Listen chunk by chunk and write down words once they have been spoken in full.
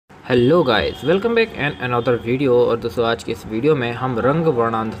Hello guys, welcome back and another video. और दोस्तों, आज के इस वीडियो में हम रंग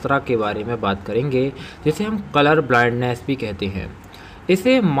वर्णांधता के बारे में बात करेंगे, जिसे हम कलर ब्लाइंडनेस भी कहते हैं।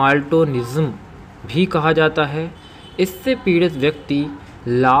 इसे माल्टोनिज्म भी कहा जाता है। इससे पीड़ित व्यक्ति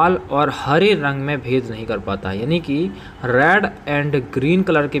लाल और हरे रंग में भेद नहीं कर पाता, यानी कि रेड एंड ग्रीन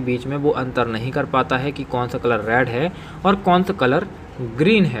कलर के बीच में वो अंतर नहीं कर पाता है कि कौन सा कलर रेड है और कौन सा कलर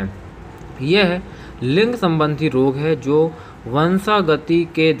ग्रीन है। यह लिंग संबंधी रोग है जो वंशागति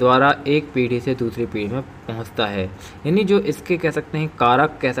के द्वारा एक पीढ़ी से दूसरी पीढ़ी में पहुंचता है। यानी जो इसके कह सकते हैं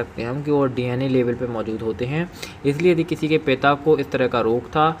कारक कह सकते हैं हम कि वो डीएनए लेवल पे मौजूद होते हैं। इसलिए यदि किसी के पिता को इस तरह का रोग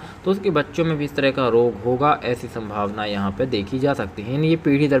था तो उसके बच्चों में भी इस तरह का रोग होगा, ऐसी संभावना यहाँ पे देखी जा सकती है। यानी ये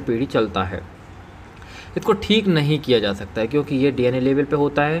पीढ़ी दर पीढ़ी चलता है। इसको ठीक नहीं किया जा सकता है क्योंकि ये डीएनए लेवल पे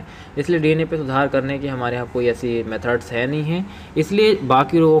होता है। इसलिए डीएनए पे सुधार करने की हमारे यहाँ कोई ऐसी मेथड्स है नहीं है। इसलिए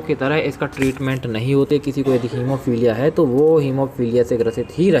बाकी रोगों की तरह इसका ट्रीटमेंट नहीं होते। किसी को यदि हीमोफीलिया है तो वो हीमोफीलिया से ग्रसित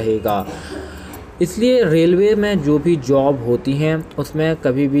ही रहेगा। इसलिए रेलवे में जो भी जॉब होती हैं उसमें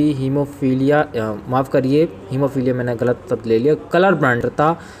कभी भी हीमोफीलिया मैंने गलत शब्द ले लिया, कलर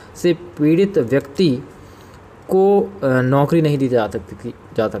ब्लाइंडता से पीड़ित व्यक्ति को नौकरी नहीं दी जा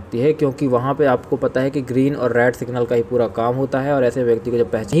सकती है, क्योंकि वहाँ पे आपको पता है कि ग्रीन और रेड सिग्नल का ही पूरा काम होता है। और ऐसे व्यक्ति को जब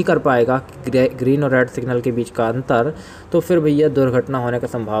पहचान नहीं कर पाएगा कि ग्रीन और रेड सिग्नल के बीच का अंतर, तो फिर भैया दुर्घटना होने का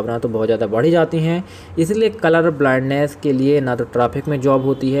संभावना तो बहुत ज़्यादा बढ़ जाती हैं। इसलिए कलर ब्लाइंडनेस के लिए ना तो ट्रैफिक में जॉब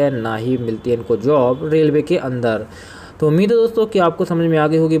होती है, ना ही मिलती है इनको जॉब रेलवे के अंदर। तो उम्मीद है दोस्तों कि आपको समझ में आ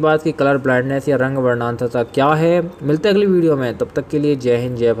गई होगी बात कि कलर ब्लाइंडनेस या रंग वर्णांधता क्या है। मिलते हैं अगली वीडियो में, तब तक के लिए जय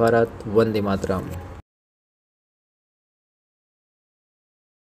हिंद, जय भारत, वंदे मातरम।